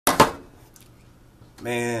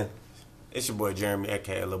Man, it's your boy Jeremy,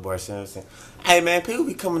 aka Lil Boy Simpson. Hey man, people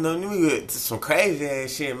be coming up to me with some crazy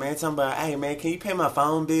ass shit, man. Talking about, hey man, can you pay my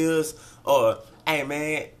phone bills? Or, hey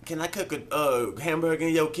man, can I cook a hamburger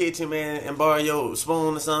in your kitchen, man, and borrow your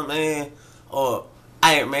spoon or something, man? Or,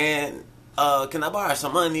 hey man, can I borrow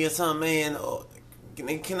some money or something, man? Or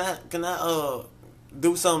can I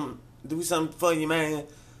do something for you, man?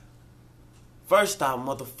 First off,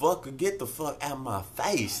 motherfucker, get the fuck out of my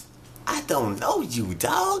face. I don't know you,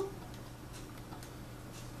 dog.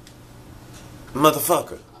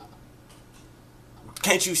 Motherfucker.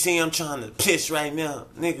 Can't you see I'm trying to piss right now,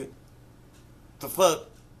 nigga? The fuck?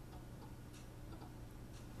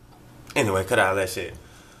 Anyway, cut out that shit.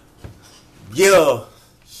 Yo,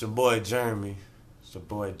 it's your boy Jeremy. It's your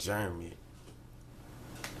boy Jeremy.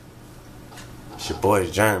 It's your boy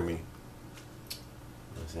Jeremy. You know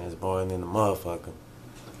what I'm saying? It's boy in the motherfucker.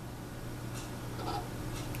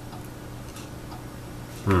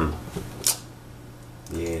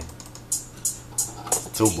 Yeah.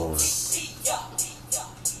 Too boring.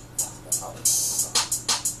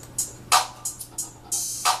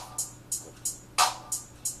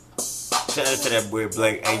 Shout out to that boy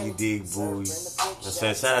Blake AUD Boo. You know what I'm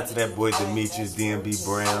saying? Shout out to that boy Demetrius DMB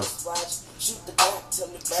Brown.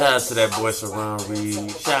 Shout out to that boy Saran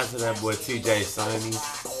Reed. Shout out to that boy TJ Sonny.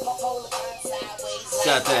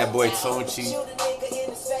 Shout out to that boy Tonchi. Shout out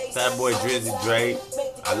to that boy Drizzy Drake.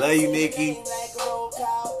 I love you, Nikki.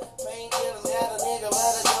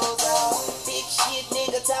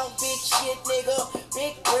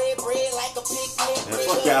 Man,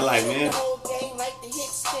 fuck y'all like, man.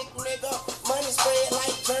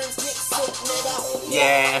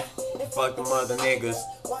 Yeah, fuck them other niggas.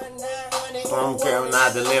 Don't care when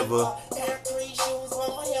I deliver.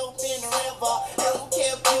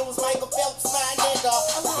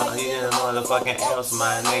 You the motherfucking else,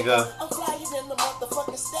 my nigga.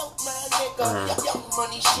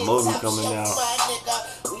 Movie coming out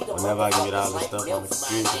whenever I can get all this stuff on the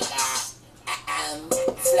computer.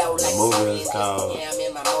 The movie is called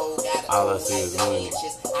All I See Is Money.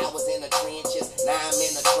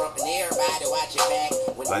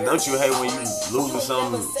 Like, don't you hate when you lose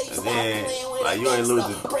something and then, like, you ain't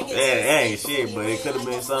losing, it ain't shit, but it could have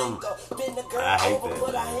been something. I hate that,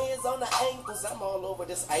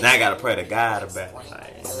 man. Now I gotta pray to God about it.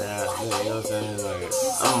 Like, now, you know what I'm saying? Like,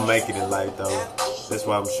 I'm gonna make it in life, though. That's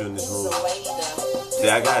why I'm shooting this movie. See,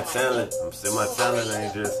 I got talent. My talent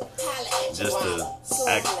ain't just to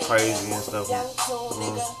act crazy and stuff.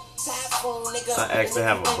 I actually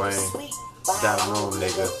have a brain. Die room,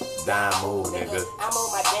 nigga. Die move, nigga. You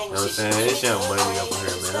know what I'm saying? This shit money up in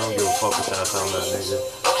here, man. I don't give a fuck what y'all talking about, nigga.